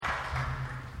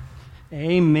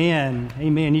Amen.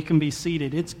 Amen. You can be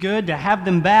seated. It's good to have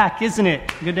them back, isn't it?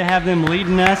 Good to have them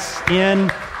leading us in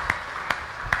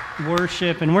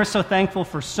worship. And we're so thankful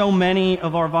for so many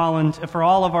of our for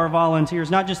all of our volunteers,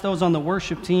 not just those on the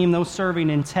worship team, those serving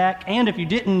in tech. And if you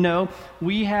didn't know,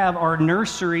 we have our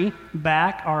nursery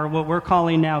back, our what we're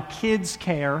calling now Kids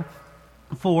Care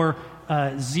for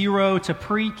 0 to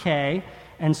pre-K.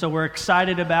 And so we're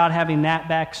excited about having that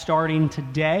back starting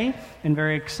today, and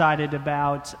very excited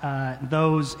about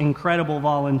those incredible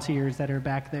volunteers that are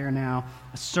back there now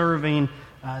serving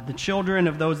the children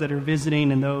of those that are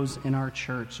visiting and those in our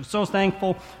church. So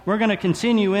thankful. We're going to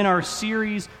continue in our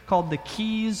series called The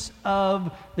Keys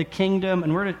of the Kingdom,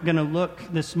 and we're going to look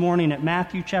this morning at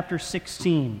Matthew chapter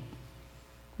 16,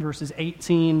 verses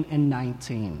 18 and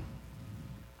 19.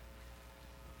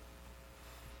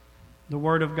 The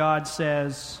Word of God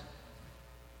says,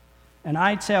 "And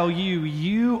I tell you,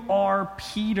 you are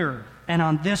Peter, and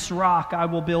on this rock I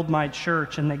will build my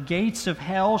church, and the gates of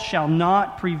hell shall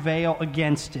not prevail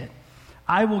against it.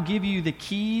 I will give you the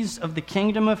keys of the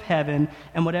kingdom of heaven,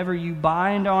 and whatever you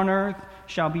bind on earth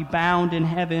shall be bound in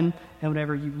heaven, and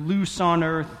whatever you loose on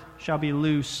earth shall be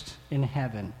loosed in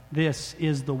heaven." This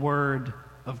is the Word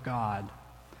of God.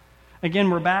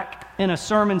 Again, we're back in a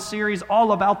sermon series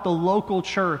all about the local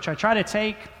church. I try to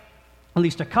take at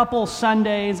least a couple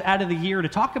Sundays out of the year to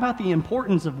talk about the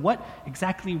importance of what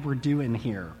exactly we're doing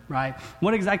here, right?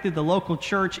 What exactly the local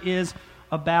church is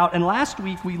about. And last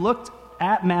week we looked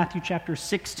at Matthew chapter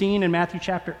 16 and Matthew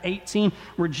chapter 18,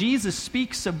 where Jesus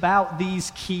speaks about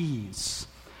these keys.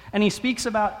 And he speaks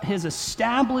about his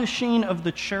establishing of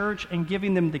the church and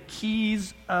giving them the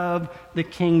keys of the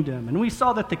kingdom. And we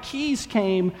saw that the keys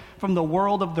came from the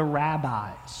world of the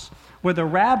rabbis, where the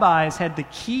rabbis had the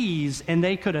keys and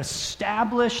they could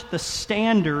establish the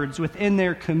standards within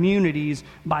their communities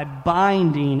by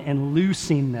binding and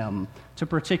loosing them to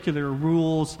particular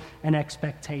rules and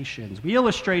expectations. We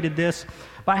illustrated this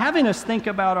by having us think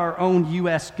about our own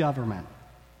U.S. government.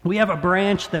 We have a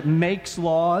branch that makes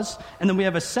laws, and then we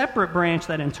have a separate branch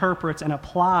that interprets and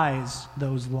applies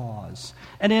those laws.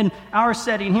 And in our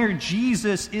setting here,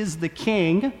 Jesus is the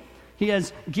king. He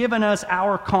has given us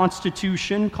our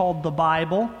constitution called the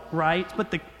Bible, right?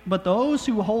 But those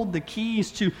who hold the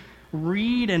keys to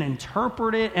read and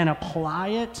interpret it and apply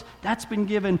it, that's been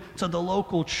given to the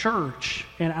local church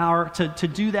in to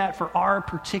do that for our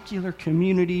particular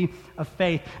community of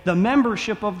faith. The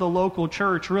membership of the local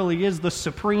church really is the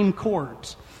Supreme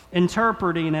Court,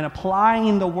 interpreting and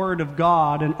applying the Word of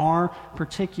God in our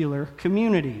particular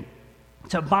community.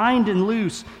 To bind and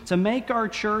loose, to make our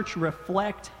church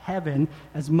reflect heaven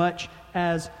as much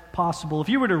as possible. If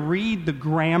you were to read the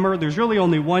grammar, there's really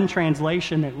only one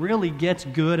translation that really gets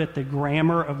good at the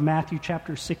grammar of Matthew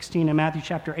chapter 16 and Matthew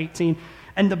chapter 18.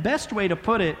 And the best way to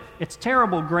put it, it's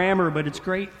terrible grammar, but it's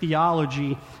great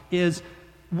theology, is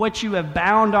what you have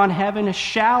bound on heaven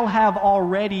shall have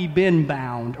already been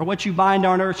bound, or what you bind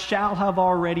on earth shall have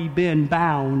already been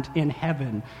bound in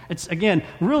heaven. It's, again,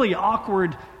 really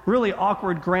awkward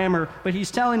grammar, but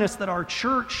he's telling us that our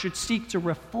church should seek to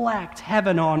reflect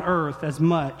heaven on earth as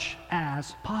much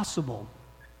as possible.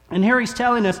 And here he's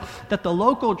telling us that the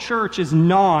local church is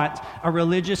not a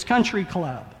religious country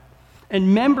club.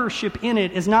 And membership in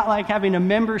it is not like having a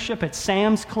membership at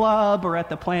Sam's Club or at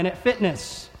the Planet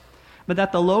Fitness, but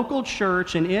that the local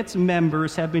church and its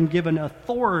members have been given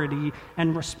authority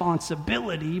and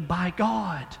responsibility by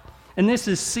God. And this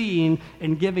is seen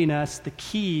in giving us the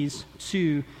keys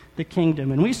to the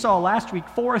kingdom. And we saw last week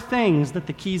 4 things that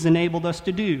the keys enabled us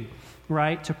to do,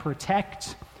 right? To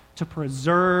protect, to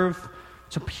preserve,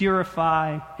 to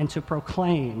purify, and to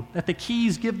proclaim. That the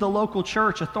keys give the local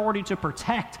church authority to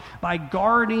protect by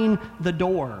guarding the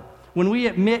door. When we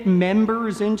admit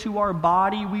members into our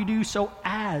body, we do so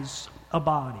as a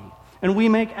body. And we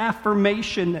make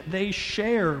affirmation that they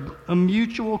share a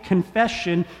mutual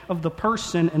confession of the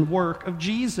person and work of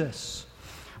Jesus.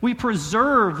 We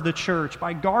preserve the church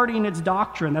by guarding its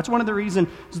doctrine. That's one of the reasons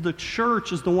the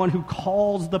church is the one who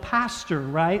calls the pastor,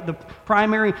 right? The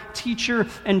primary teacher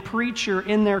and preacher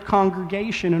in their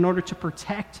congregation in order to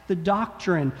protect the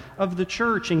doctrine of the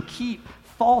church and keep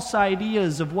false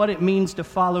ideas of what it means to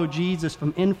follow Jesus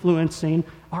from influencing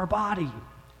our body.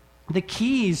 The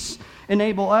keys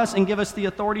enable us and give us the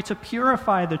authority to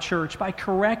purify the church by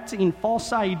correcting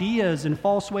false ideas and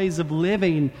false ways of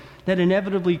living that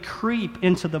inevitably creep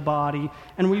into the body,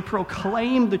 and we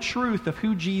proclaim the truth of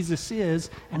who Jesus is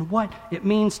and what it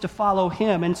means to follow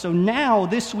him. And so now,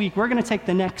 this week, we're going to take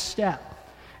the next step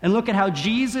and look at how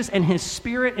Jesus and his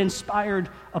Spirit-inspired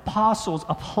apostles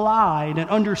applied and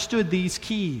understood these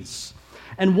keys.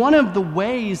 And one of the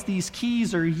ways these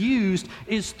keys are used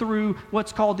is through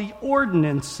what's called the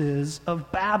ordinances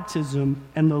of baptism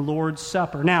and the Lord's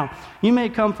Supper. Now, you may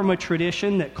come from a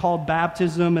tradition that called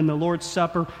baptism and the Lord's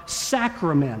Supper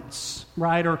sacraments,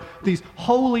 right? Or these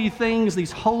holy things,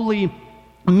 these holy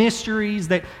mysteries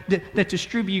that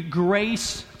distribute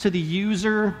grace to the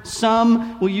user.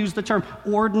 Some will use the term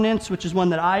ordinance, which is one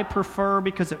that I prefer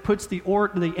because it puts the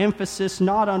emphasis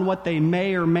not on what they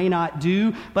may or may not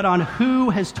do, but on who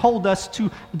has told us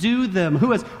to do them,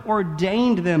 who has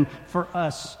ordained them for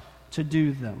us to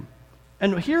do them.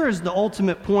 And here is the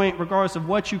ultimate point, regardless of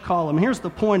what you call them. Here's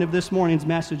the point of this morning's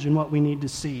message and what we need to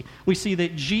see. We see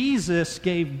that Jesus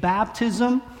gave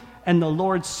baptism and the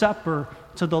Lord's Supper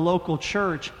to the local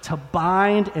church to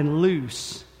bind and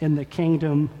loose in the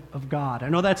kingdom of God. I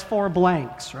know that's 4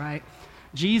 blanks, right?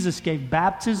 Jesus gave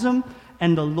baptism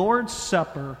and the Lord's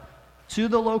Supper to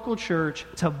the local church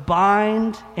to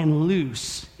bind and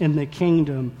loose in the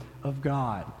kingdom of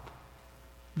God.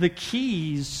 The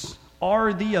keys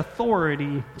are the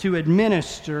authority to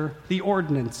administer the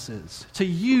ordinances, to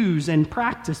use and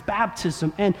practice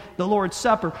baptism and the Lord's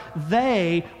Supper.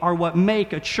 They are what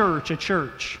make a church a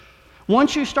church.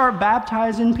 Once you start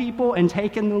baptizing people and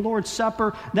taking the Lord's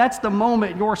Supper, that's the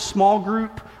moment your small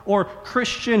group or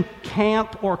Christian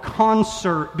camp or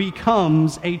concert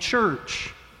becomes a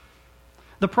church.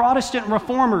 The Protestant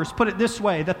reformers put it this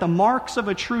way, that the marks of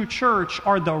a true church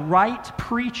are the right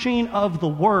preaching of the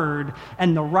word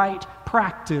and the right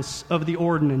practice of the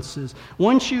ordinances.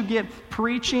 Once you get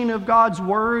preaching of God's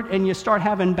word and you start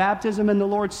having baptism and the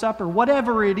Lord's Supper,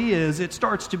 whatever it is, it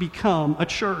starts to become a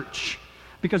church.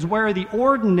 Because where the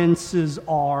ordinances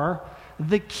are,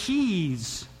 the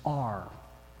keys are.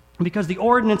 Because the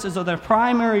ordinances are the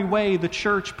primary way the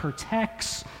church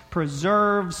protects,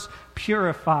 preserves,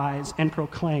 purifies, and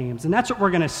proclaims. And that's what we're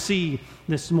going to see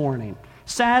this morning.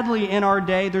 Sadly, in our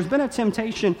day, there's been a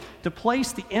temptation to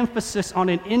place the emphasis on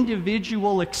an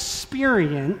individual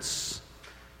experience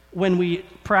when we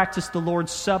practice the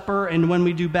Lord's Supper and when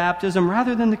we do baptism,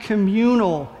 rather than the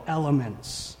communal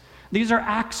elements. These are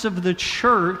acts of the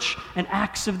church and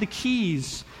acts of the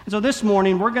keys. And so this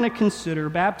morning, we're going to consider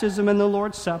baptism and the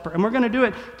Lord's Supper, and we're going to do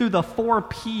it through the 4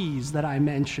 P's that I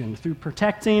mentioned, through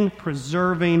protecting,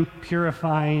 preserving,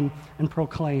 purifying, and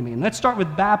proclaiming. Let's start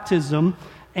with baptism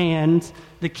and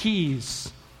the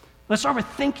keys. Let's start with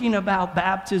thinking about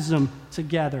baptism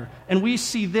together. And we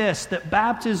see this, that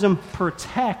baptism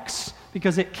protects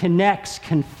because it connects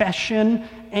confession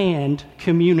and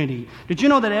community. Did you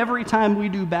know that every time we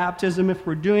do baptism, if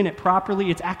we're doing it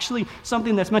properly, it's actually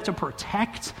something that's meant to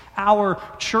protect our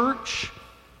church?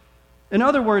 In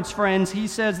other words, friends, he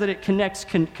says that it connects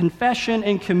confession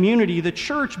and community. The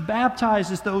church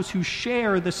baptizes those who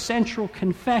share the central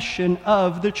confession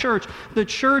of the church. The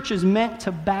church is meant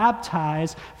to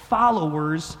baptize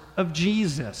followers of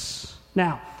Jesus.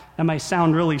 Now, that might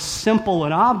sound really simple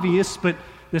and obvious, but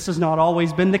this has not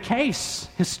always been the case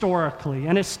historically,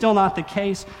 and it's still not the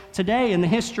case today. In the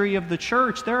history of the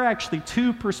church, there are actually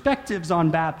 2 perspectives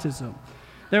on baptism.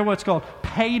 There's what's called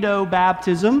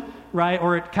paedo-baptism, right?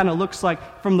 Or it kind of looks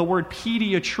like from the word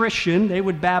pediatrician, they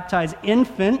would baptize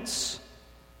infants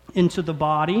into the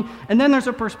body. And then there's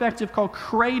a perspective called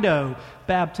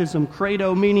credo-baptism,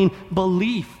 credo meaning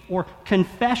belief or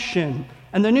confession.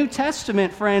 And the New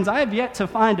Testament, friends, I have yet to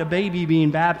find a baby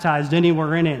being baptized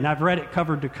anywhere in it, and I've read it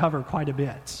cover to cover quite a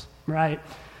bit, right?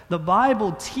 The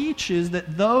Bible teaches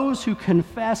that those who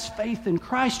confess faith in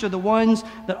Christ are the ones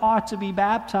that ought to be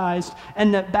baptized,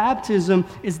 and that baptism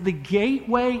is the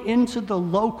gateway into the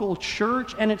local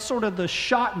church, and it's sort of the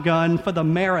shotgun for the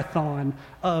marathon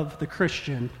of the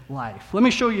Christian life. Let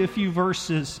me show you a few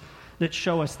verses that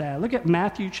show us that. Look at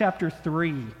Matthew chapter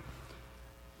 3.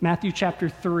 Matthew chapter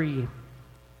 3.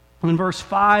 In verse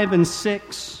 5 and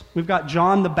 6, we've got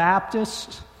John the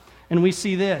Baptist, and we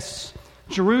see this.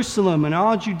 Jerusalem and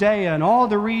all Judea and all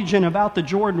the region about the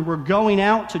Jordan were going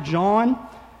out to John,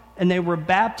 and they were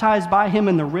baptized by him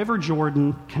in the river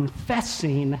Jordan,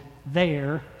 confessing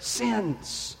their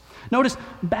sins. Notice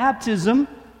baptism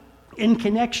in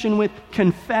connection with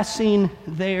confessing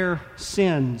their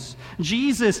sins.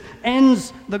 Jesus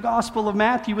ends the Gospel of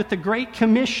Matthew with the Great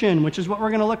Commission, which is what we're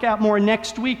going to look at more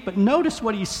next week. But notice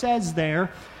what he says there.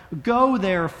 Go,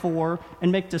 therefore,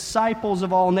 and make disciples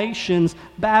of all nations,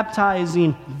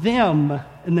 baptizing them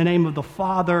in the name of the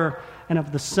Father and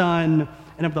of the Son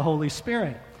and of the Holy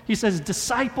Spirit. He says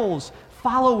disciples,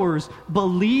 followers,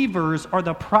 believers are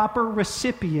the proper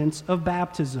recipients of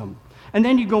baptism. And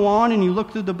then you go on and you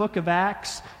look through the book of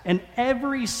Acts, and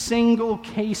every single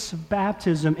case of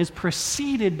baptism is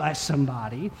preceded by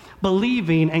somebody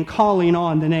believing and calling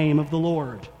on the name of the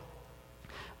Lord.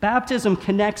 Baptism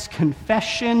connects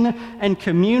confession and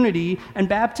community, and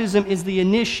baptism is the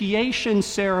initiation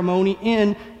ceremony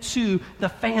into the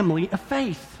family of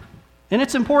faith. And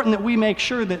it's important that we make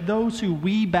sure that those who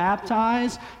we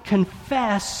baptize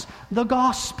confess the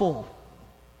gospel.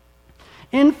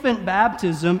 Infant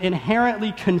baptism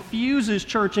inherently confuses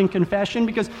church and confession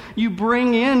because you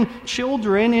bring in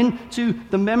children into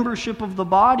the membership of the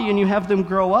body and you have them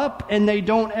grow up and they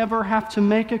don't ever have to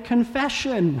make a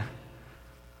confession.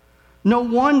 No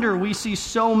wonder we see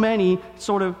so many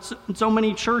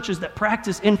churches that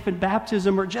practice infant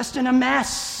baptism are just in a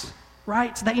mess,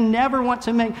 right? They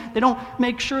don't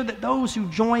make sure that those who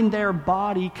join their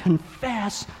body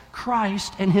confess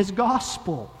Christ and his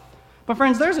gospel. But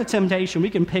friends, there's a temptation. We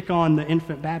can pick on the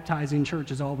infant baptizing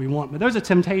churches all we want, but there's a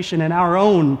temptation in our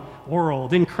own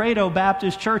world, in Credo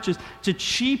Baptist churches, to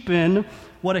cheapen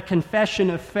what a confession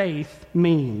of faith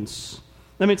means.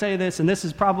 Let me tell you this, and this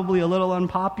is probably a little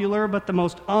unpopular, but the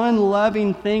most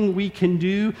unloving thing we can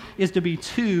do is to be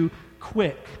too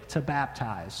quick to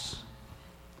baptize.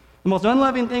 The most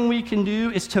unloving thing we can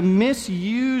do is to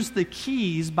misuse the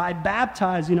keys by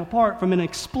baptizing apart from an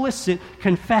explicit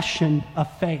confession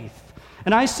of faith.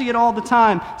 And I see it all the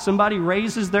time. Somebody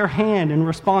raises their hand in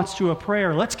response to a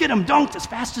prayer. Let's get them dunked as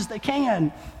fast as they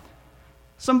can.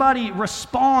 Somebody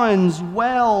responds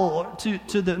well to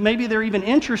maybe they're even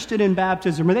interested in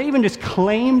baptism, or they even just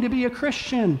claim to be a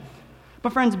Christian.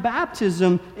 But friends,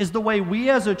 baptism is the way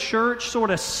we as a church sort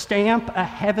of stamp a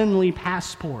heavenly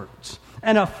passport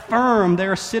and affirm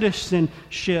their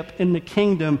citizenship in the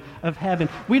kingdom of heaven.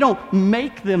 We don't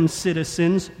make them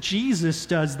citizens. Jesus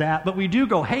does that. But we do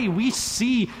go, hey, we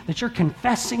see that you're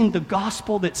confessing the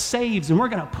gospel that saves, and we're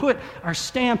going to put our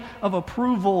stamp of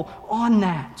approval on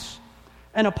that.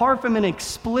 And apart from an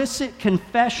explicit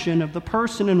confession of the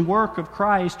person and work of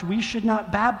Christ, we should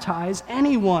not baptize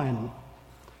anyone.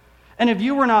 And if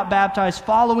you were not baptized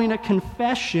following a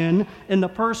confession in the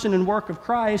person and work of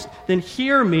Christ, then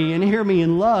hear me and hear me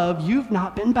in love, you've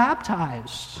not been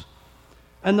baptized.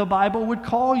 And the Bible would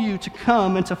call you to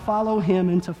come and to follow him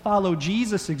and to follow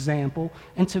Jesus' example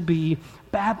and to be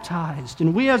baptized.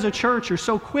 And we as a church are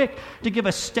so quick to give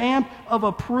a stamp of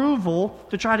approval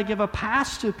to try to give a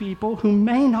pass to people who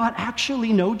may not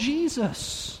actually know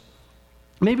Jesus.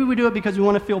 Maybe we do it because we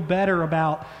want to feel better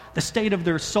about the state of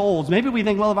their souls. Maybe we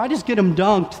think, well, if I just get them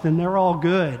dunked, then they're all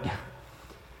good.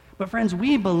 But friends,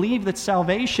 we believe that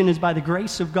salvation is by the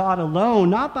grace of God alone,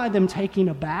 not by them taking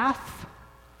a bath.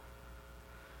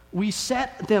 We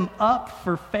set them up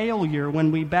for failure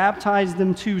when we baptize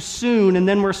them too soon, and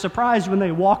then we're surprised when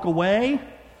they walk away,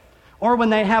 or when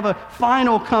they have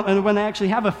when they actually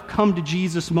have a come to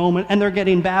Jesus moment and they're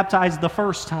getting baptized the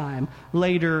first time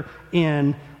later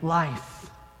in life.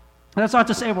 That's not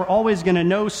to say we're always going to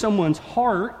know someone's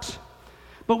heart,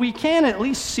 but we can at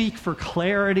least seek for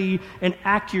clarity and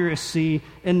accuracy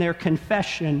in their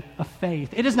confession of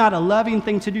faith. It is not a loving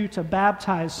thing to do to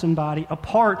baptize somebody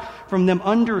apart from them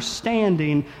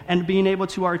understanding and being able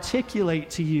to articulate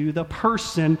to you the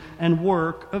person and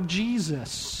work of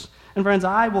Jesus. And friends,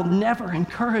 I will never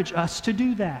encourage us to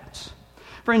do that.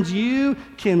 Friends, you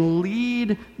can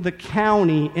lead the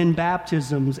county in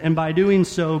baptisms, and by doing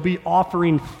so, be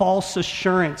offering false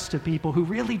assurance to people who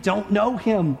really don't know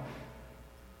him.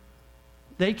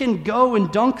 They can go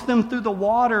and dunk them through the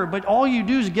water, but all you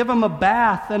do is give them a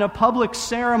bath and a public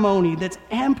ceremony that's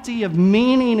empty of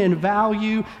meaning and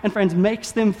value, and friends,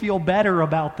 makes them feel better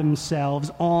about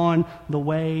themselves on the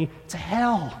way to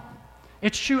hell.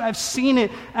 It's true. I've seen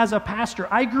it as a pastor.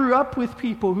 I grew up with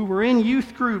people who were in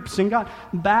youth groups and got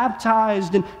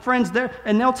baptized, and friends,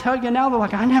 and they'll tell you now, they're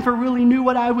like, I never really knew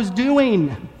what I was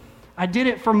doing. I did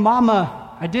it for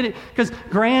mama. I did it because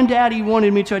granddaddy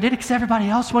wanted me to. I did it because everybody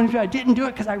else wanted me to. I didn't do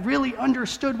it because I really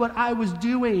understood what I was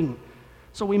doing.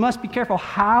 So we must be careful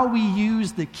how we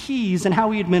use the keys and how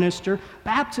we administer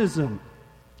baptism.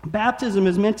 Baptism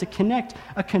is meant to connect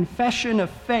a confession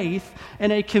of faith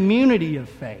and a community of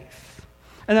faith.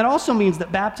 And that also means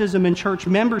that baptism and church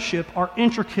membership are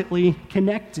intricately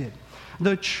connected.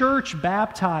 The church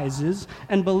baptizes,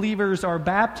 and believers are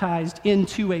baptized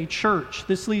into a church.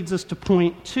 This leads us to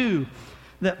point 2,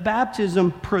 that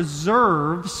baptism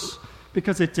preserves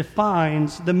because it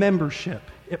defines the membership.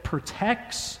 It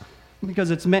protects because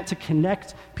it's meant to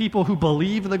connect people who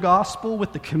believe the gospel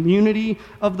with the community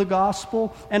of the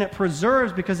gospel. And it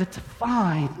preserves because it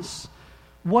defines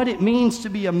what it means to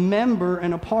be a member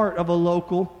and a part of a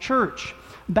local church.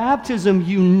 baptism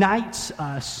unites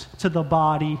us to the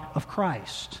body of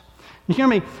Christ. You hear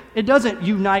me? It doesn't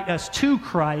unite us to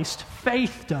Christ.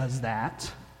 Faith does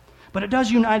that. But it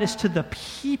does unite us to the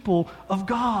people of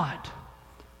God.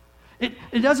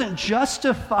 It doesn't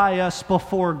justify us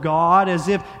before God as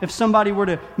if somebody were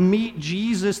to meet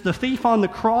Jesus. The thief on the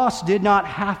cross did not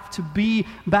have to be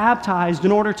baptized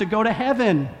in order to go to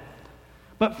heaven.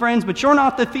 But friends, you're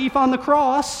not the thief on the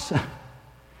cross.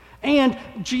 And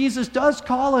Jesus does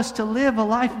call us to live a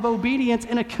life of obedience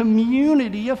in a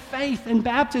community of faith. And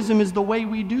baptism is the way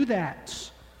we do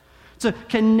that. To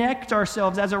connect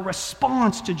ourselves as a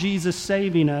response to Jesus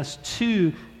saving us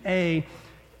to a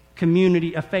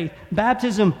community of faith.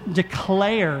 Baptism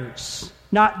declares,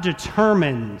 not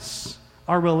determines,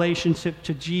 our relationship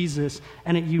to Jesus,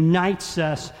 and it unites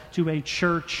us to a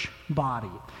church body.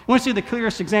 You want to see the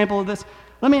clearest example of this?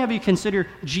 Let me have you consider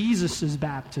Jesus'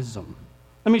 baptism.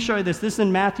 Let me show you this. This is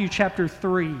in Matthew chapter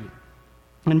 3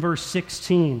 and verse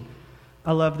 16.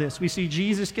 I love this. We see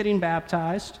Jesus getting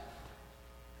baptized,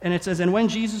 and it says, "And when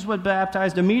Jesus was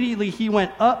baptized, immediately he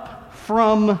went up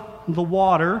from the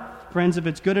water." Friends, if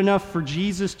it's good enough for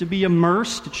Jesus to be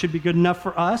immersed, it should be good enough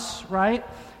for us, right?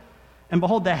 "And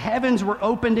behold, the heavens were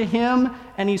opened to him,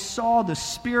 and he saw the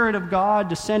Spirit of God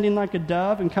descending like a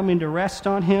dove and coming to rest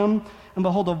on him. And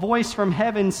behold, a voice from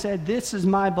heaven said, 'This is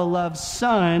my beloved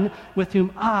Son, with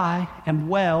whom I am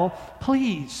well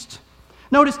pleased.'"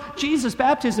 Notice, Jesus'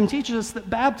 baptism teaches us that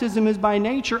baptism is by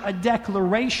nature a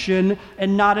declaration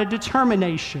and not a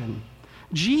determination.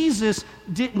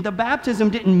 The baptism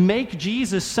didn't make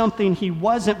Jesus something he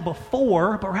wasn't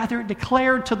before, but rather it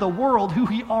declared to the world who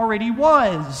he already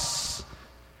was.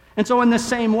 And so in the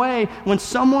same way, when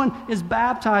someone is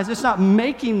baptized, it's not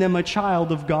making them a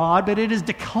child of God, but it is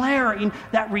declaring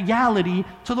that reality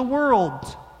to the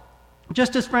world.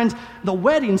 Just as, friends, the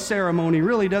wedding ceremony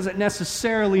really doesn't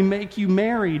necessarily make you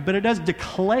married, but it does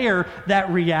declare that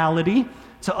reality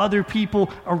to other people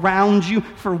around you,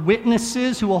 for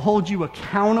witnesses who will hold you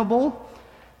accountable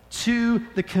to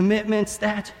the commitments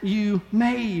that you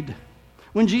made.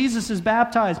 When Jesus is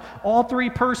baptized, all three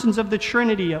persons of the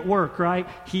Trinity at work, right?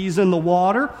 He's in the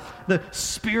water, the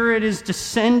Spirit is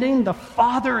descending, the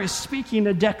Father is speaking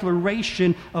a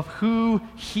declaration of who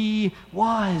he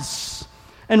was.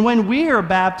 And when we are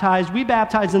baptized, we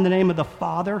baptize in the name of the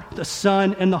Father, the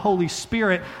Son, and the Holy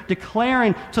Spirit,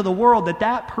 declaring to the world that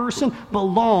that person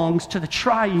belongs to the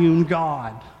triune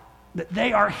God, that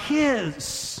they are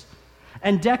his.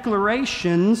 And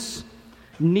declarations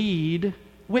need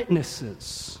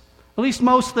witnesses. At least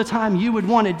most of the time you would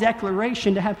want a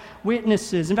declaration to have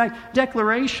witnesses. In fact,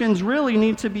 declarations really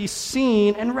need to be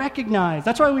seen and recognized.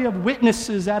 That's why we have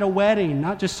witnesses at a wedding,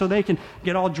 not just so they can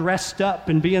get all dressed up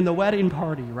and be in the wedding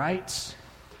party, right?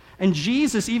 And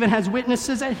Jesus even has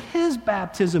witnesses at his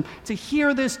baptism to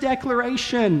hear this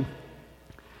declaration.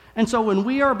 And so when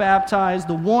we are baptized,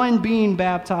 the one being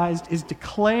baptized is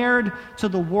declared to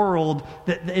the world,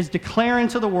 that is declaring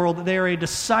to the world that they are a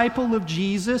disciple of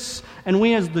Jesus, and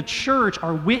we as the church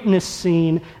are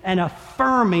witnessing and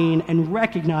affirming and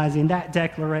recognizing that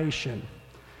declaration.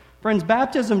 Friends,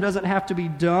 baptism doesn't have to be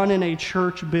done in a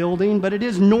church building, but it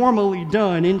is normally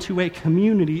done into a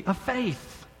community of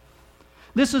faith.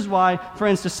 This is why,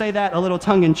 friends, to say that a little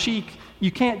tongue-in-cheek, you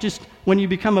can't just, when you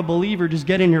become a believer, just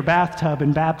get in your bathtub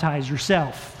and baptize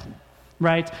yourself,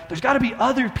 right? There's got to be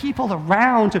other people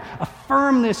around to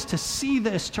affirm this, to see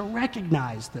this, to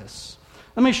recognize this.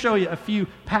 Let me show you a few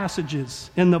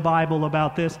passages in the Bible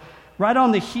about this. Right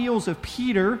on the heels of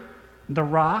Peter, the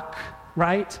rock,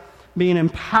 right? Being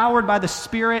empowered by the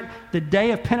Spirit, the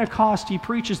day of Pentecost, he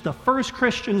preaches the first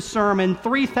Christian sermon.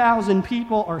 3,000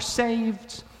 people are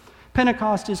saved.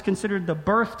 Pentecost is considered the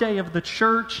birthday of the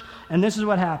church, and this is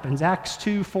what happens, Acts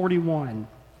 2:41.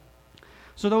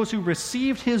 "So those who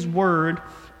received his word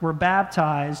were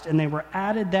baptized, and they were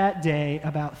added that day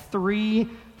about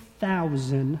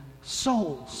 3,000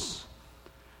 souls."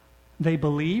 They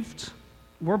believed,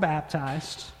 were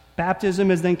baptized. Baptism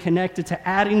is then connected to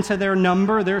adding to their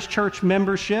number. There's church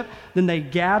membership. Then they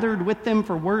gathered with them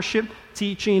for worship,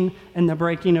 teaching, and the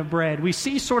breaking of bread. We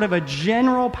see sort of a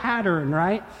general pattern,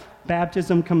 right?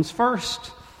 Baptism comes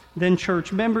first, then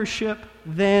church membership,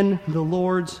 then the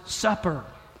Lord's Supper.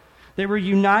 They were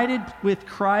united with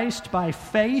Christ by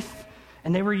faith,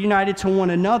 and they were united to one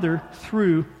another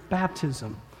through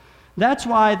baptism. That's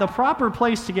why the proper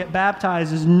place to get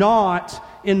baptized is not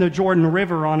in the Jordan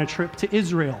River on a trip to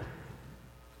Israel.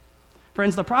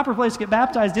 Friends, the proper place to get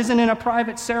baptized isn't in a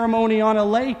private ceremony on a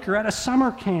lake or at a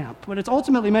summer camp, but it's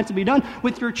ultimately meant to be done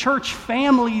with your church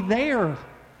family there.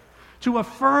 to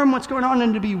affirm what's going on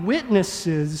and to be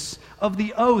witnesses of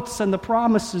the oaths and the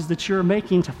promises that you're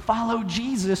making to follow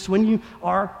Jesus when you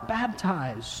are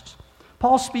baptized.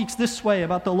 Paul speaks this way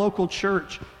about the local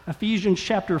church, Ephesians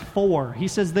chapter 4. He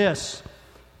says this,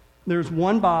 there's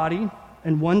one body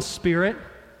and one Spirit,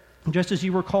 just as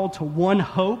you were called to one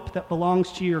hope that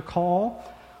belongs to your call,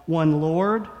 one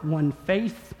Lord, one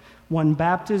faith, one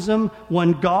baptism,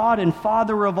 one God and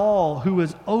Father of all, who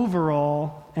is over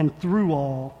all and through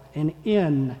all and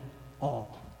in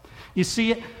all. You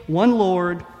see it? One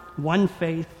Lord, one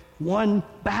faith, one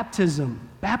baptism.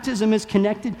 Baptism is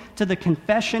connected to the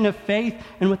confession of faith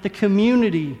and with the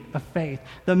community of faith.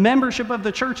 The membership of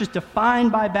the church is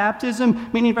defined by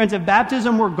baptism, meaning, friends, if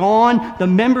baptism were gone, the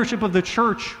membership of the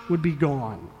church would be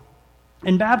gone.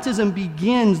 And baptism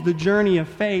begins the journey of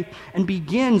faith and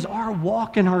begins our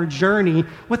walk and our journey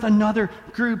with another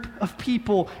group of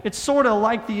people. It's sort of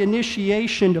like the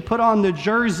initiation to put on the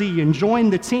jersey and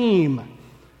join the team.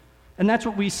 And that's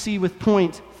what we see with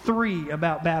point 3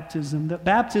 about baptism, that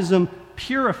baptism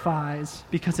purifies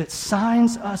because it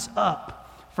signs us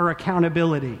up for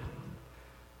accountability.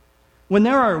 When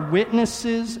there are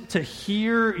witnesses to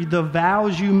hear the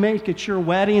vows you make at your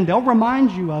wedding, they'll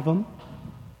remind you of them.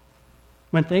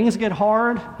 When things get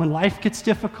hard, when life gets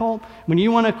difficult, when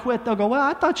you want to quit, they'll go, well,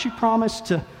 I thought you promised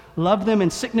to love them in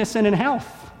sickness and in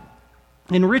health,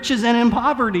 in riches and in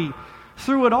poverty,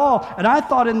 through it all. And I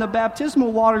thought in the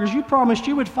baptismal waters you promised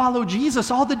you would follow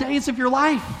Jesus all the days of your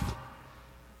life.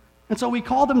 And so we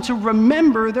call them to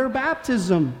remember their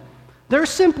baptism. There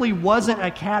simply wasn't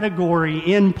a category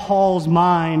in Paul's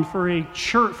mind for a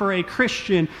church, for a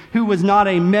Christian who was not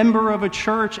a member of a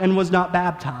church and was not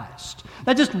baptized.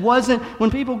 That just wasn't,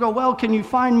 when people go, well, can you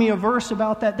find me a verse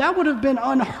about that? That would have been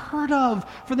unheard of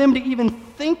for them to even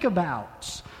think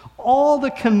about. All the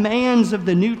commands of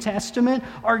the New Testament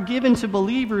are given to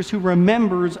believers who are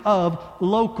members of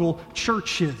local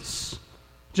churches.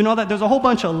 Do you know that there's a whole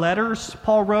bunch of letters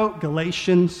Paul wrote?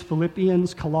 Galatians,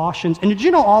 Philippians, Colossians. And did you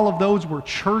know all of those were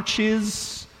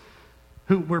churches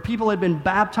where people had been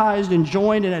baptized and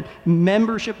joined and had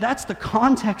membership? That's the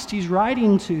context he's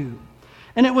writing to.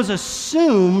 And it was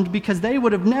assumed because they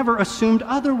would have never assumed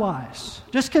otherwise.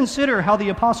 Just consider how the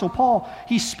Apostle Paul,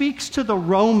 he speaks to the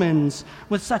Romans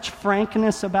with such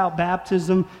frankness about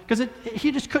baptism, because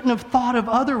he just couldn't have thought of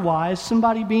otherwise,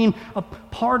 somebody being a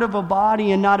part of a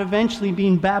body and not eventually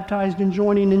being baptized and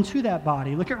joining into that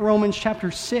body. Look at Romans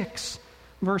chapter 6,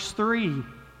 verse 3.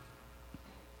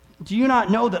 Do you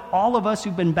not know that all of us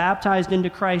who've been baptized into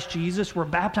Christ Jesus were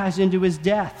baptized into his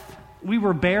death? We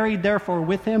were buried, therefore,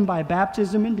 with him by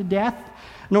baptism into death,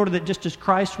 in order that just as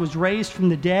Christ was raised from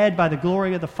the dead by the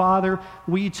glory of the Father,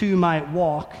 we too might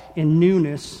walk in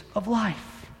newness of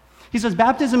life. He says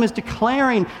baptism is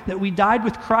declaring that we died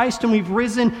with Christ and we've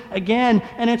risen again,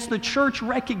 and it's the church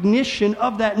recognition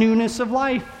of that newness of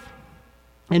life.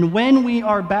 And when we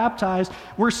are baptized,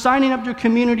 we're signing up to a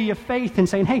community of faith and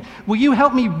saying, hey, will you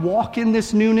help me walk in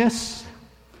this newness?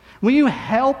 Will you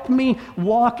help me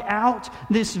walk out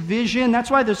this vision?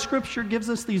 That's why the Scripture gives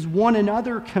us these one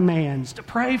another commands, to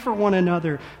pray for one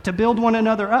another, to build one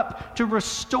another up, to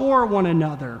restore one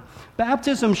another.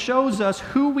 Baptism shows us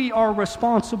who we are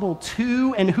responsible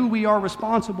to and who we are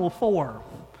responsible for.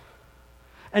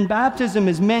 And baptism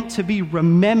is meant to be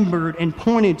remembered and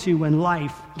pointed to when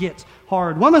life gets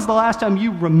hard. When was the last time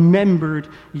you remembered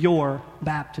your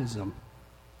baptism?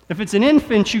 If it's an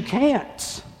infant, you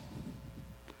can't.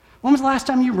 When was the last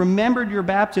time you remembered your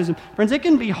baptism? Friends, it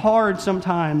can be hard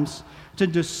sometimes to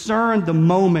discern the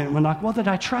moment when, like, well, did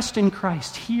I trust in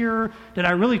Christ here? Did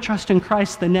I really trust in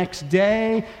Christ the next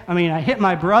day? I mean, I hit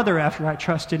my brother after I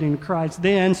trusted in Christ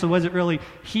then, so was it really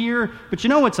here? But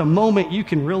you know what's a moment you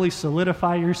can really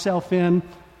solidify yourself in?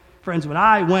 Friends, when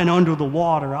I went under the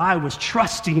water, I was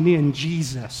trusting in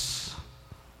Jesus.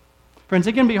 Friends,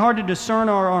 it can be hard to discern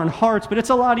our own hearts, but it's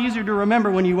a lot easier to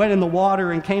remember when you went in the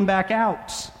water and came back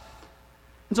out.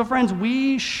 And so, friends,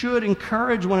 we should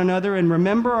encourage one another and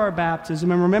remember our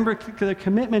baptism and remember the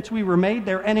commitments we were made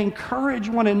there and encourage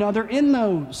one another in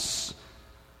those.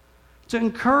 To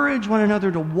encourage one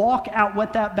another to walk out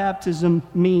what that baptism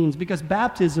means, because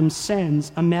baptism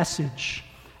sends a message.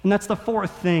 And that's the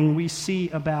fourth thing we see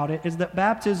about it, is that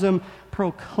baptism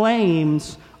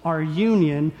proclaims our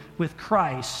union with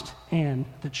Christ and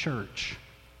the church.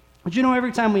 But you know,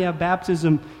 every time we have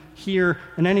baptism here,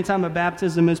 and anytime a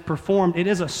baptism is performed, it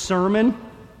is a sermon.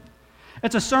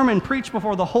 It's a sermon preached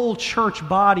before the whole church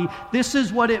body. This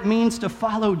is what it means to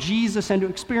follow Jesus and to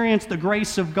experience the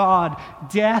grace of God,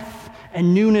 death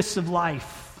and newness of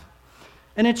life.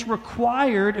 And it's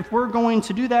required, if we're going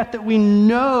to do that, that we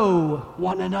know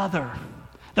one another,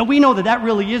 That we know that that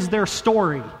really is their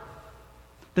story.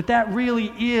 That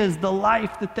really is the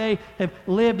life that they have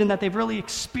lived and that they've really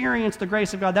experienced the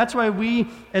grace of God. That's why we,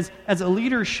 as a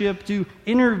leadership, do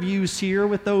interviews here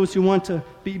with those who want to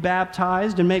be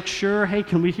baptized and make sure, hey,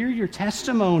 can we hear your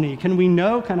testimony? Can we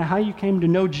know kind of how you came to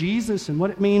know Jesus and what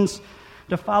it means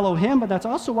to follow him? But that's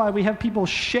also why we have people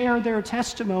share their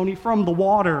testimony from the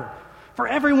water, for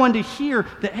everyone to hear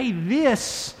that, hey,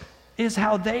 this is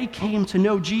how they came to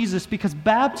know Jesus, because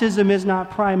baptism is not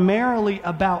primarily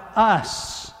about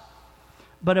us,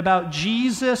 but about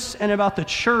Jesus and about the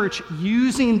church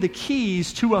using the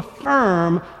keys to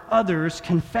affirm others'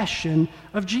 confession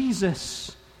of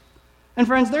Jesus. And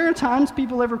friends, there are times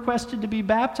people have requested to be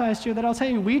baptized here that I'll tell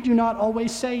you, we do not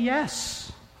always say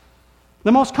yes.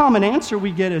 The most common answer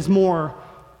we get is more,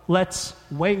 let's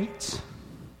wait.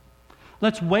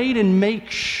 Let's wait and make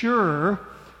sure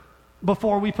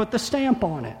before we put the stamp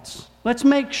on it. Let's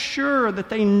make sure that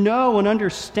they know and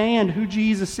understand who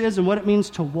Jesus is and what it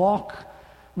means to walk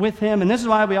with him. And this is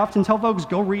why we often tell folks,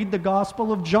 go read the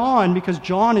Gospel of John, because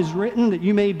John is written that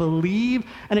you may believe,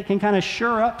 and it can kind of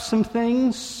sure up some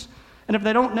things. And if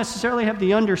they don't necessarily have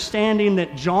the understanding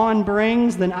that John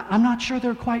brings, then I'm not sure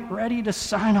they're quite ready to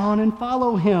sign on and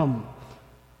follow him.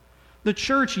 The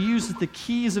church uses the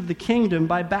keys of the kingdom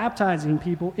by baptizing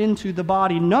people into the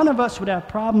body. None of us would have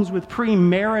problems with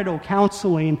premarital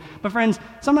counseling. But friends,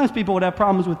 sometimes people would have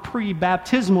problems with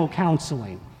pre-baptismal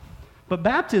counseling. But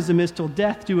baptism is till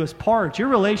death do us part. Your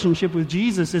relationship with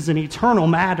Jesus is an eternal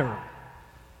matter.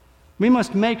 We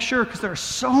must make sure, because there are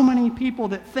so many people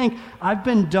that think, I've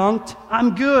been dunked,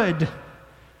 I'm good.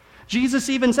 Jesus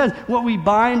even says, what we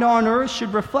bind on earth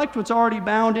should reflect what's already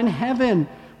bound in heaven.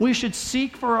 We should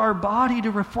seek for our body to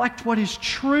reflect what is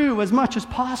true as much as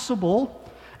possible.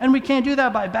 And we can't do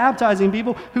that by baptizing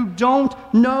people who don't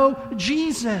know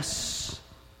Jesus.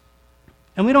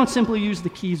 And we don't simply use the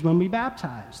keys when we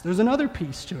baptize. There's another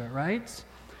piece to it, right?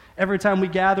 Every time we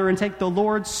gather and take the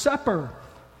Lord's Supper,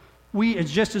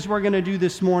 it's just as we're going to do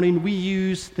this morning, we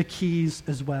use the keys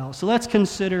as well. So let's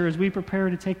consider, as we prepare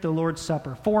to take the Lord's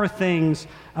Supper, 4 things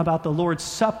about the Lord's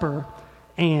Supper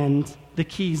and the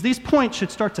keys. These points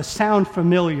should start to sound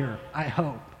familiar, I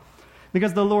hope,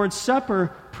 because the Lord's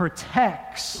Supper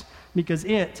protects because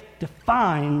it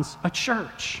defines a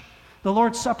church. The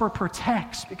Lord's Supper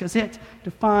protects because it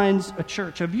defines a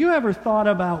church. Have you ever thought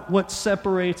about what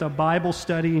separates a Bible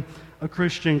study, a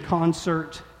Christian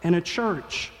concert, and a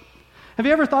church? Have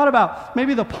you ever thought about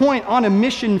maybe the point on a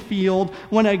mission field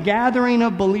when a gathering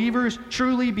of believers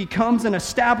truly becomes an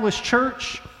established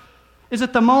church? Is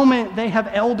it the moment they have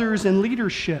elders and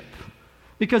leadership?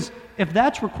 Because if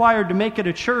that's required to make it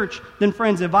a church, then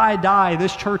friends, if I die,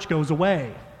 this church goes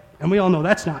away. And we all know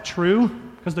that's not true,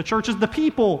 because the church is the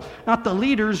people, not the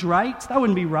leaders, right? That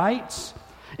wouldn't be right.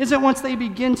 Is it once they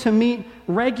begin to meet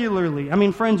regularly? I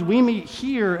mean, friends, we meet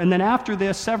here, and then after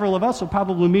this, several of us will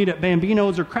probably meet at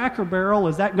Bambino's or Cracker Barrel.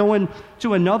 Is that going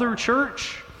to another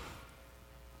church?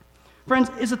 Friends,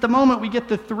 is it the moment we get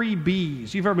the 3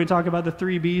 B's? You've heard me talk about the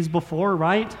 3 B's before,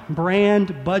 right?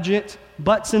 Brand, budget,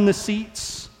 butts in the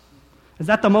seats. Is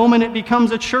that the moment it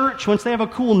becomes a church? Once they have a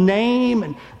cool name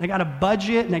and they got a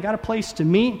budget and they got a place to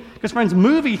meet? Because, friends,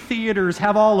 movie theaters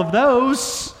have all of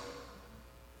those.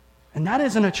 And that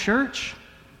isn't a church.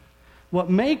 What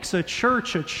makes a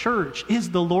church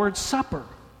is the Lord's Supper.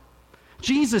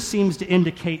 Jesus seems to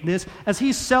indicate this as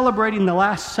he's celebrating the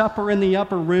Last Supper in the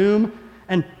upper room,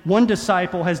 and one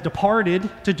disciple has departed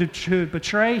to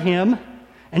betray him.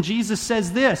 And Jesus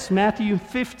says this,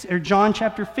 John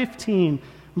chapter 15,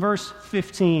 verse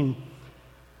 15.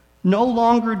 No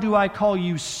longer do I call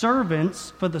you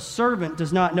servants, for the servant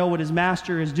does not know what his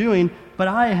master is doing, but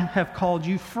I have called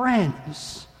you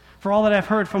friends. For all that I've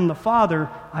heard from the Father,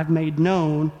 I've made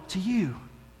known to you.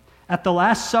 At the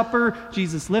Last Supper,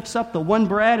 Jesus lifts up the one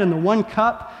bread and the one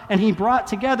cup, and he brought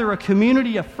together a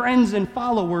community of friends and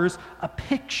followers, a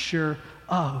picture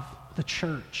of the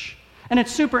church. And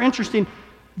it's super interesting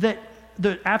that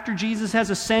after Jesus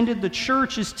has ascended, the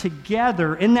church is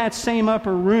together in that same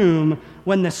upper room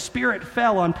when the Spirit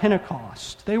fell on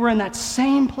Pentecost. They were in that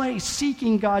same place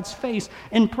seeking God's face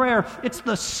in prayer. It's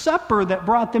the supper that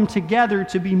brought them together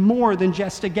to be more than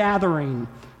just a gathering,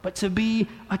 but to be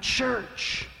a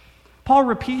church. Paul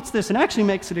repeats this and actually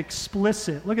makes it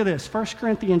explicit. Look at this, 1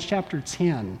 Corinthians chapter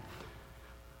 10.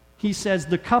 He says,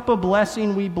 the cup of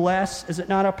blessing we bless, is it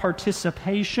not a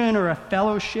participation or a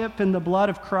fellowship in the blood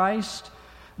of Christ?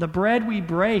 The bread we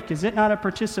break, is it not a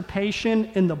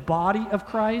participation in the body of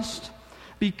Christ?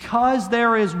 Because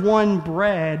there is one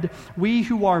bread, we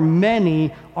who are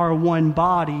many are one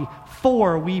body,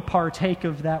 for we partake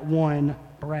of that one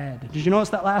bread. Did you notice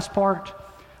that last part?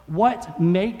 What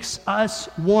makes us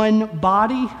one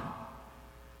body?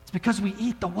 It's because we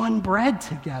eat the one bread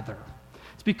together.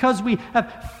 It's because we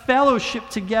have fellowship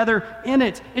together in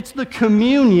it. It's the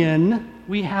communion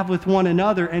we have with one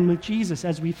another and with Jesus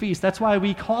as we feast. That's why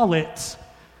we call it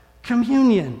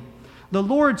communion. The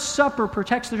Lord's Supper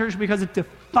protects the church because it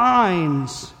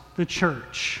defines the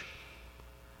church.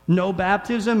 No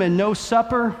baptism and no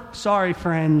supper? Sorry,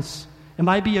 friends. It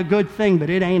might be a good thing, but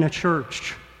it ain't a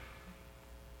church.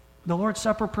 The Lord's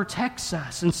Supper protects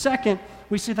us. And second,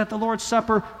 we see that the Lord's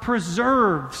Supper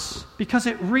preserves because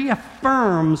it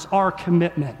reaffirms our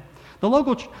commitment. The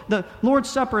Lord's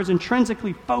Supper is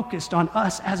intrinsically focused on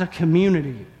us as a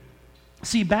community.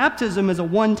 See, baptism is a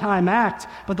one-time act,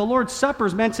 but the Lord's Supper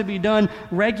is meant to be done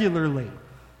regularly.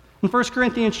 In 1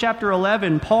 Corinthians chapter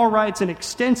 11, Paul writes an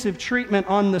extensive treatment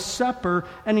on the supper,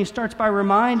 and he starts by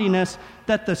reminding us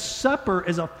that the supper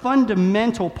is a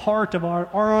fundamental part of our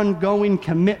ongoing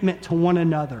commitment to one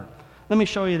another. Let me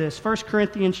show you this. 1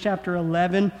 Corinthians chapter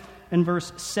 11 and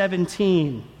verse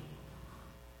 17.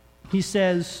 He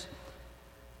says,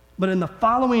 "But in the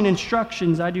following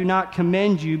instructions I do not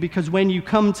commend you, because when you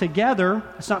come together,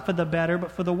 it's not for the better,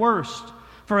 but for the worst.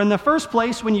 For in the first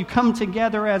place, when you come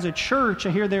together as a church, I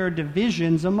hear there are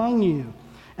divisions among you.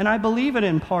 And I believe it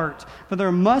in part, for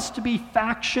there must be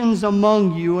factions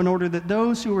among you in order that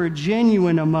those who are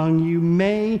genuine among you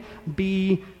may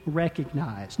be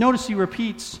recognized." Notice he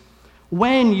repeats,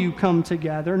 when you come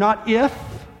together, not if,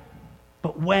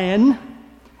 but when.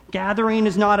 Gathering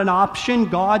is not an option.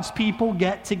 God's people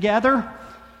get together.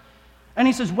 And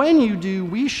he says, when you do,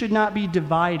 we should not be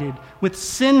divided with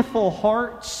sinful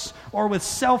hearts or with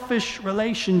selfish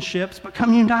relationships, but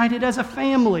come united as a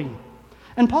family.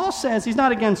 And Paul says he's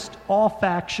not against all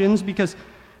factions because,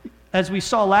 as we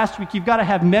saw last week, you've got to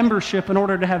have membership in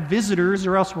order to have visitors,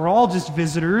 or else we're all just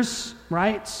visitors,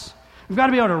 right? We've got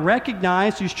to be able to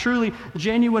recognize who's truly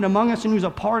genuine among us and who's a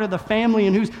part of the family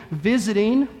and who's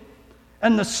visiting.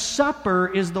 And the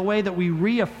supper is the way that we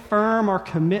reaffirm our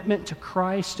commitment to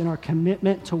Christ and our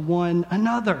commitment to one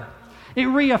another. It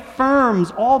reaffirms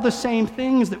all the same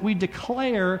things that we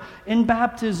declare in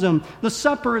baptism. The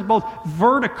supper is both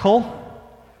vertical,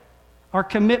 our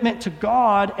commitment to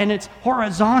God, and it's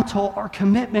horizontal, our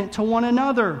commitment to one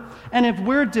another. And if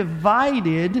we're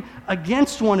divided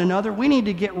against one another, we need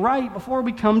to get right before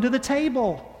we come to the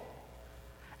table.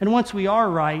 And once we are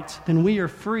right, then we are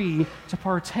free to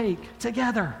partake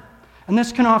together. And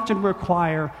this can often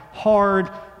require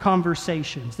hard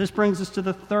conversations. This brings us to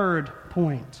the third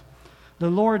point.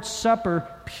 The Lord's Supper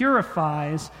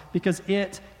purifies because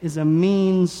it is a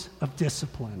means of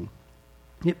discipline.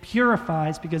 It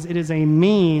purifies because it is a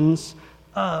means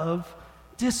of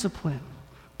discipline.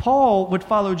 Paul would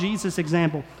follow Jesus'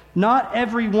 example. Not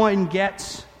everyone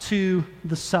gets to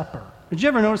the supper. Did you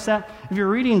ever notice that? If you're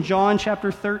reading John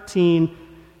chapter 13,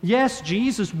 yes,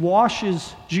 Jesus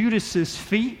washes Judas's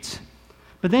feet,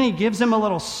 but then he gives him a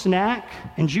little snack,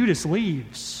 and Judas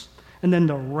leaves. And then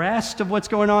the rest of what's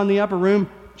going on in the upper room,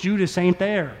 Judas ain't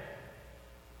there.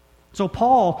 So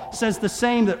Paul says the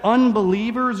same, that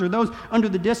unbelievers or those under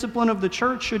the discipline of the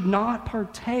church should not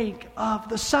partake of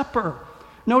the supper.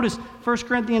 Notice 1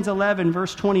 Corinthians 11,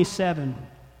 verse 27.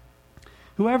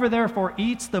 "Whoever therefore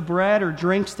eats the bread or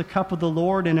drinks the cup of the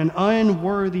Lord in an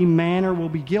unworthy manner will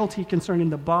be guilty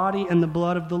concerning the body and the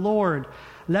blood of the Lord.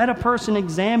 Let a person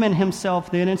examine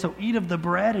himself then, and so eat of the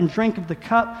bread and drink of the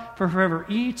cup. For whoever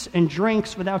eats and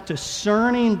drinks without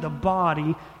discerning the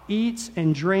body eats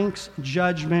and drinks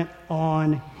judgment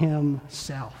on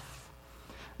himself."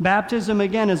 Baptism,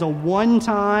 again, is a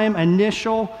one-time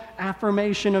initial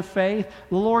affirmation of faith.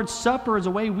 The Lord's Supper is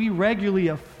a way we regularly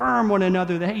affirm one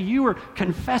another that, hey, you are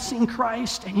confessing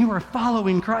Christ and you are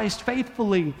following Christ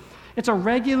faithfully. It's a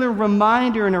regular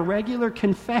reminder and a regular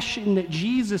confession that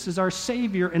Jesus is our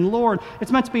Savior and Lord.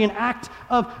 It's meant to be an act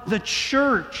of the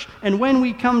church. And when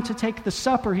we come to take the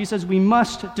supper, he says we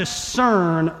must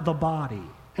discern the body.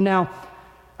 And now,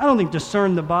 I don't think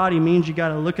discern the body means you got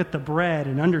to look at the bread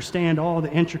and understand all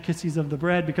the intricacies of the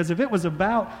bread, because if it was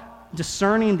about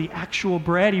discerning the actual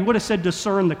bread, he would have said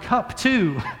discern the cup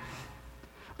too.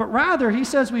 But rather, he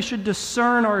says we should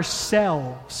discern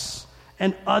ourselves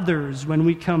and others when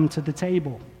we come to the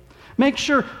table. Make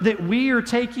sure that we are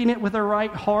taking it with a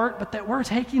right heart, but that we're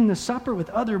taking the supper with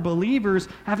other believers,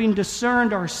 having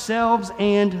discerned ourselves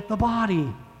and the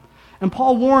body. And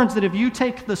Paul warns that if you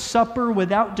take the supper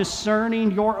without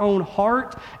discerning your own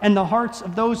heart and the hearts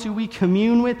of those who we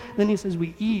commune with, then he says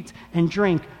we eat and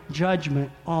drink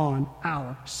judgment on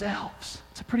ourselves.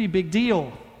 It's a pretty big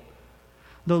deal.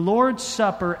 The Lord's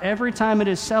Supper, every time it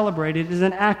is celebrated, is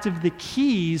an act of the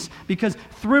keys, because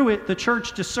through it the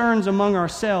church discerns among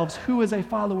ourselves who is a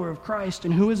follower of Christ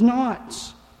and who is not.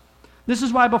 This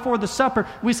is why before the supper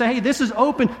we say, hey, this is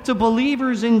open to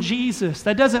believers in Jesus.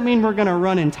 That doesn't mean we're going to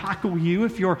run and tackle you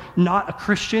if you're not a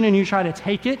Christian and you try to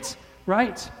take it,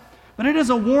 right? But it is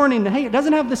a warning that, hey, it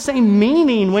doesn't have the same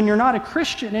meaning when you're not a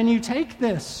Christian and you take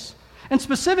this. And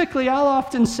specifically, I'll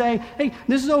often say, hey,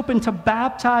 this is open to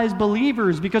baptized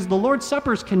believers, because the Lord's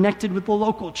Supper is connected with the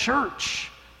local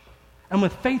church and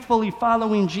with faithfully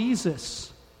following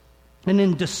Jesus. And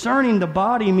in discerning the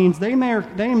body means they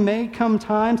may come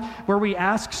times where we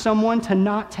ask someone to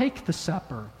not take the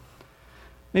supper.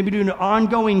 Maybe due to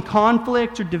ongoing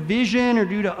conflict or division or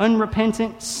due to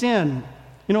unrepentant sin.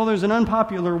 You know, there's an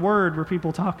unpopular word where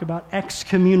people talk about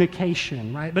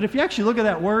excommunication, right? But if you actually look at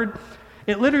that word,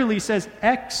 it literally says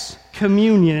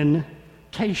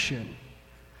excommunication.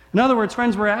 In other words,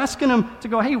 friends, we're asking them to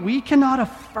go, hey, we cannot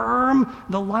affirm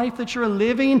the life that you're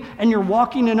living and you're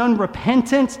walking in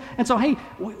unrepentance. And so, hey,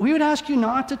 we would ask you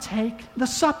not to take the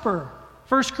supper.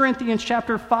 1 Corinthians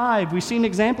chapter 5, we see an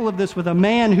example of this with a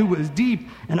man who was deep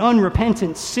in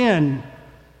unrepentant sin.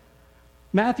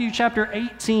 Matthew chapter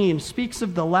 18 speaks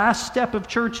of the last step of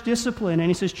church discipline, and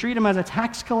he says, treat him as a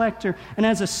tax collector and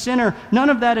as a sinner. None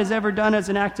of that is ever done as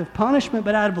an act of punishment,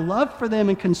 but out of love for them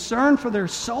and concern for their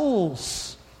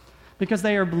souls, because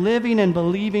they are living and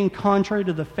believing contrary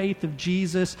to the faith of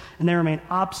Jesus, and they remain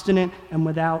obstinate and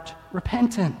without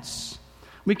repentance.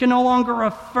 We can no longer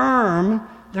affirm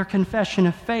their confession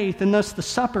of faith, and thus the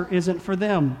supper isn't for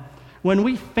them. When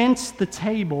we fence the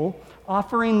table,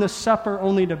 offering the supper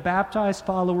only to baptized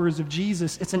followers of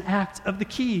Jesus, it's an act of the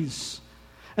keys.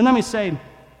 And let me say,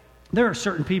 there are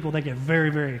certain people that get very,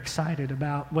 very excited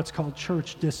about what's called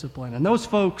church discipline. And those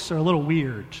folks are a little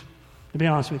weird, to be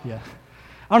honest with you.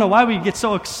 I don't know why we get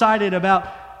so excited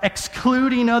about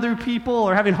excluding other people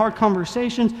or having hard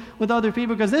conversations with other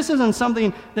people, because this isn't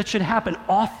something that should happen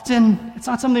often. It's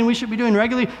not something we should be doing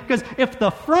regularly, because if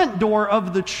the front door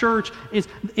of the church is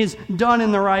done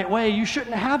in the right way, you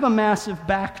shouldn't have a massive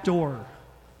back door.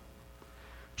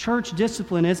 Church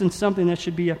discipline isn't something that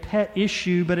should be a pet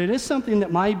issue, but it is something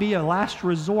that might be a last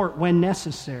resort when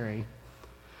necessary.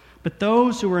 But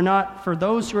for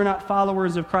those who are not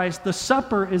followers of Christ, the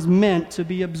supper is meant to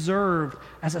be observed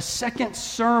as a second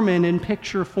sermon in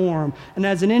picture form and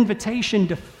as an invitation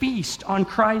to feast on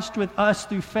Christ with us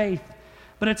through faith.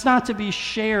 But it's not to be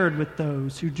shared with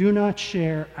those who do not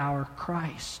share our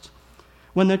Christ.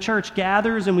 When the church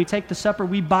gathers and we take the supper,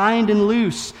 we bind and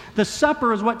loose. The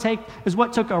supper is what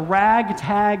took a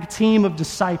ragtag team of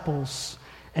disciples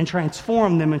and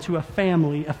transformed them into a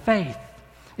family of faith.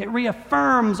 It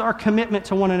reaffirms our commitment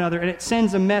to one another, and it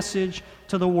sends a message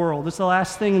to the world. It's the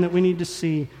last thing that we need to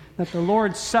see, that the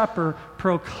Lord's Supper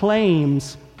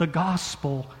proclaims the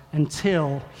gospel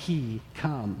until he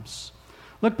comes.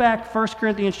 Look back, 1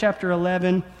 Corinthians chapter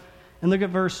 11, and look at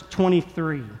verse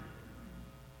 23.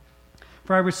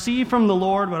 For I received from the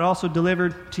Lord what I also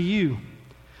delivered to you,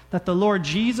 that the Lord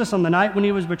Jesus, on the night when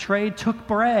he was betrayed, took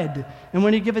bread, and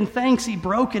when he had given thanks, he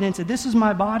broke it and said, this is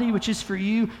my body, which is for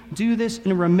you. Do this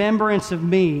in remembrance of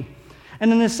me.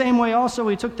 And in the same way also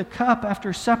he took the cup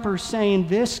after supper, saying,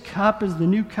 this cup is the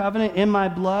new covenant in my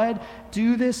blood.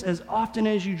 Do this as often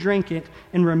as you drink it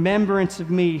in remembrance of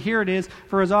me. Here it is,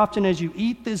 for as often as you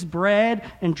eat this bread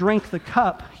and drink the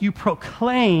cup, you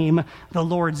proclaim the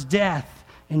Lord's death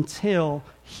until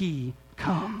he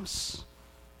comes.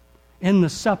 In the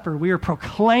supper, we are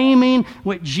proclaiming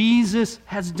what Jesus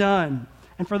has done.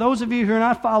 And for those of you who are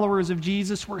not followers of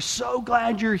Jesus, we're so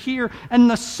glad you're here. And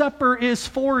the supper is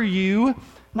for you,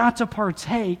 not to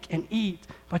partake and eat,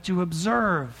 but to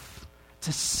observe,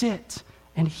 to sit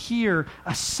and hear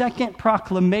a second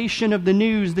proclamation of the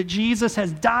news that Jesus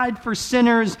has died for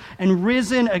sinners and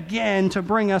risen again to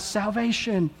bring us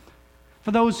salvation.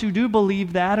 For those who do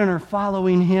believe that and are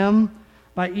following him,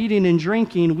 by eating and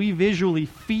drinking, we visually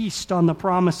feast on the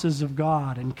promises of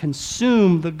God and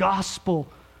consume the gospel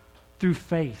through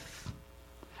faith.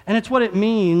 And it's what it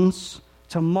means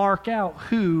to mark out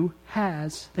who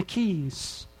has the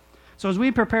keys. So as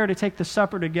we prepare to take the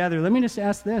supper together, let me just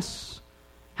ask this.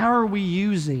 How are we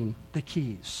using the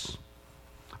keys?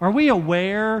 Are we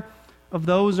aware of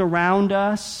those around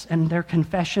us and their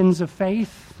confessions of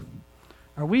faith?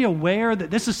 Are we aware that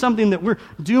this is something that we're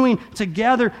doing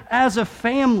together as a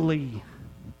family?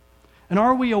 And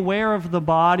are we aware of the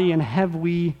body, and have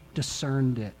we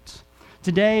discerned it?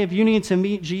 Today, if you need to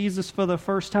meet Jesus for the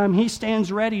first time, he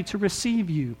stands ready to receive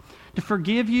you. to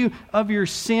forgive you of your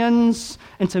sins,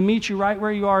 and to meet you right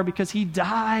where you are because he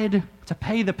died to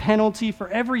pay the penalty for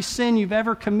every sin you've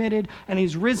ever committed, and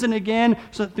he's risen again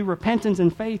so that through repentance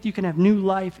and faith you can have new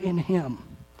life in him.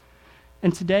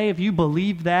 And today, if you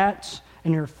believe that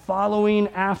and you're following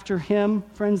after him,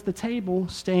 friends, the table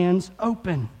stands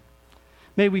open.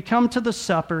 May we come to the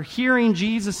supper hearing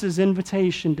Jesus'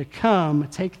 invitation to come,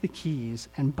 take the keys,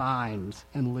 and bind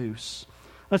and loose.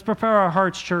 Let's prepare our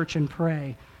hearts, church, and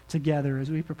pray together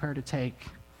as we prepare to take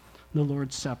the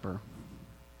Lord's Supper.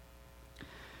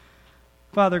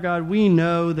 Father God, we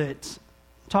know that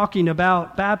talking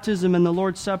about baptism and the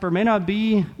Lord's Supper may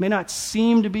not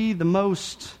seem to be the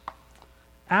most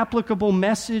applicable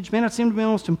message, may not seem to be the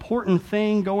most important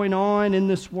thing going on in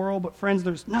this world, but friends,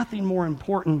 there's nothing more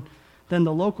important than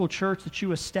the local church that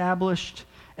you established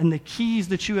and the keys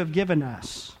that you have given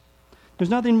us. There's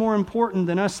nothing more important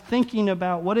than us thinking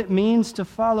about what it means to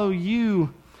follow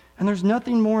you, and there's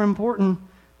nothing more important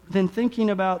than thinking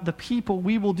about the people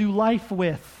we will do life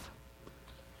with.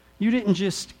 You didn't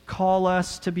just call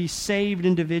us to be saved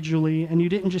individually, and you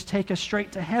didn't just take us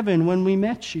straight to heaven when we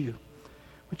met you,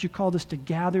 but you called us to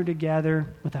gather together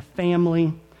with a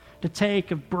family, to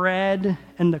take of bread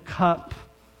and the cup,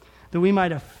 that we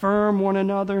might affirm one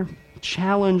another,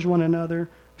 challenge one another,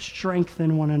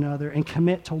 strengthen one another, and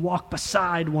commit to walk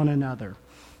beside one another.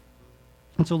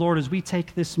 And so, Lord, as we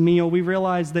take this meal, we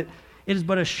realize that it is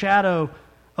but a shadow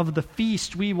of the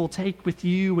feast we will take with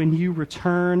you when you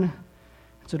return.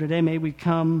 So today, may we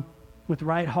come with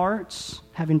right hearts,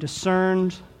 having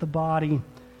discerned the body,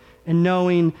 and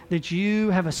knowing that you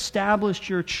have established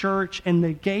your church and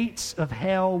the gates of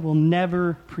hell will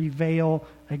never prevail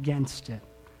against it.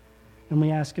 And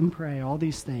we ask and pray all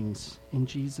these things in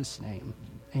Jesus' name.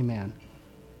 Amen.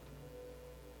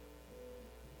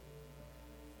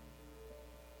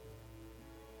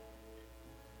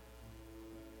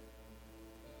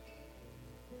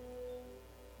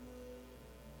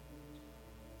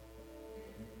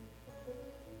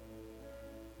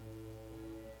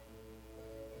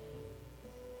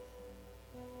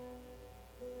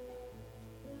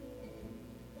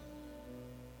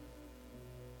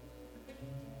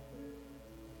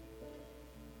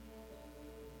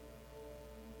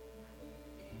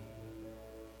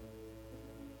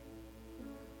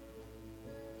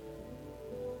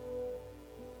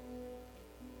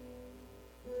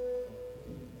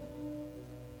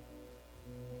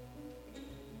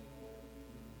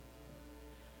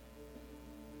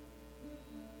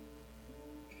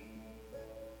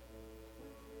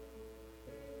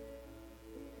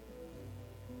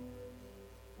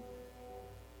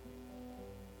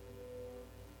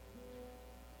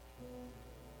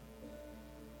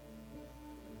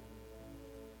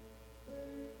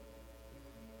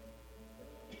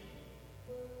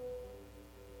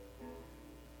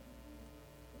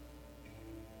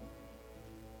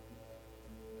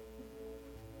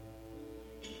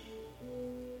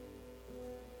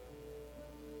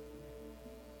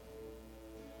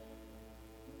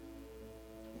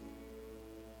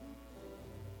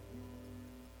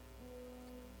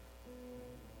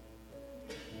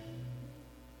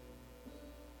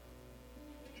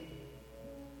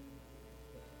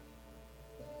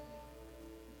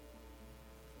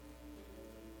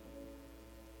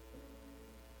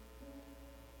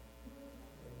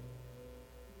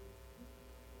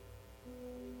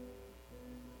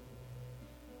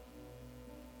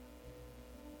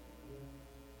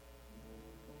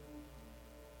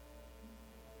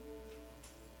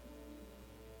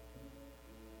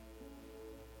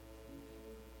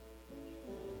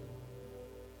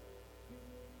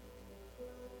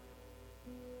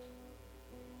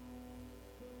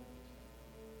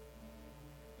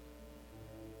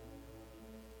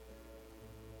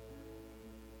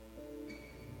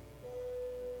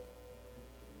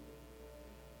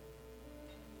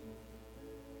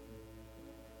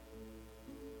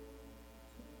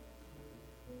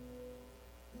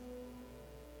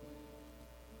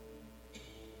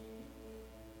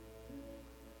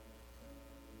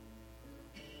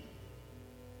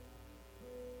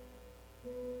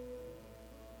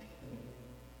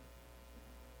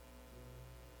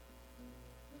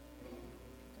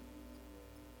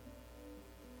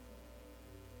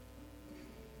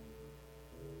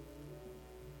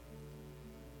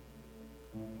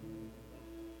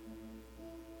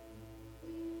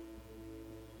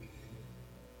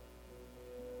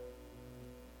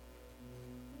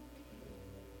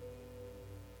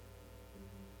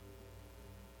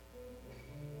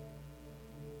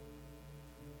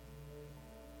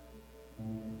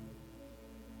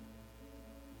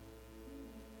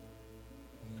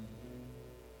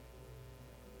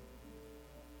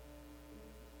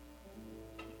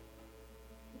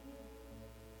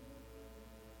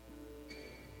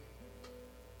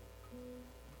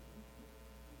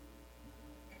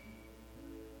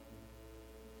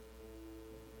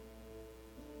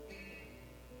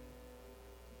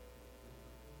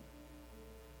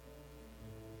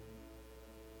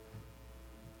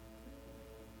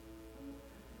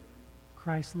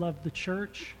 Christ loved the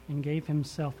church and gave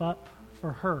himself up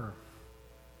for her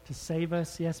to save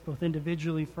us, yes, both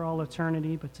individually for all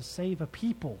eternity, but to save a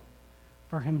people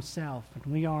for himself.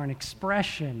 And we are an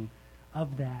expression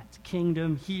of that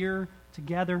kingdom here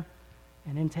together.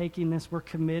 And in taking this, we're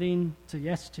committing to,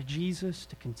 yes, to Jesus,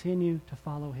 to continue to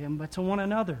follow him, but to one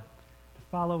another, to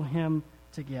follow him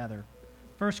together.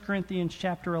 1 Corinthians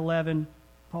chapter 11,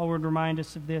 Paul would remind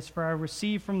us of this. For I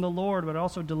received from the Lord what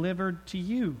also delivered to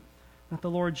you, that the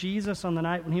Lord Jesus, on the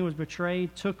night when he was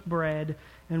betrayed, took bread,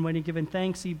 and when he had given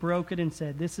thanks, he broke it and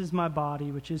said, "This is my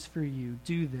body, which is for you.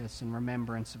 Do this in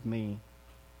remembrance of me."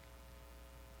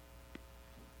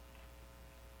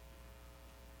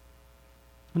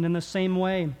 And in the same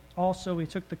way, also he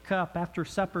took the cup after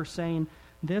supper, saying,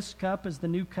 "This cup is the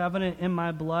new covenant in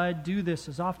my blood. Do this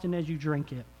as often as you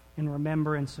drink it in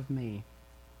remembrance of me."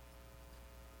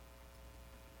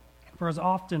 For as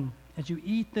often as you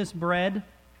eat this bread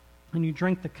and you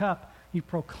drink the cup, you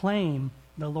proclaim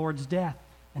the Lord's death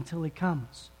until he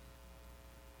comes.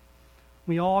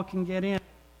 We all can get in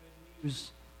the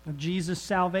news of Jesus'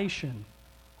 salvation.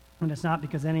 And it's not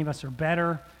because any of us are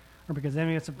better or because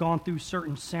any of us have gone through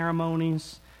certain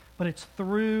ceremonies, but it's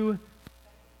through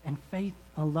and faith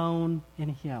alone in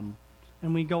him.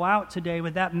 And we go out today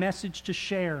with that message to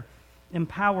share,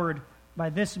 empowered by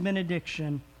this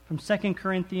benediction from 2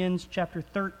 Corinthians chapter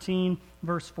 13,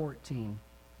 verse 14.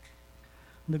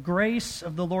 The grace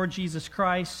of the Lord Jesus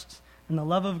Christ and the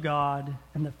love of God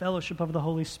and the fellowship of the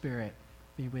Holy Spirit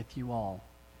be with you all.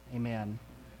 Amen.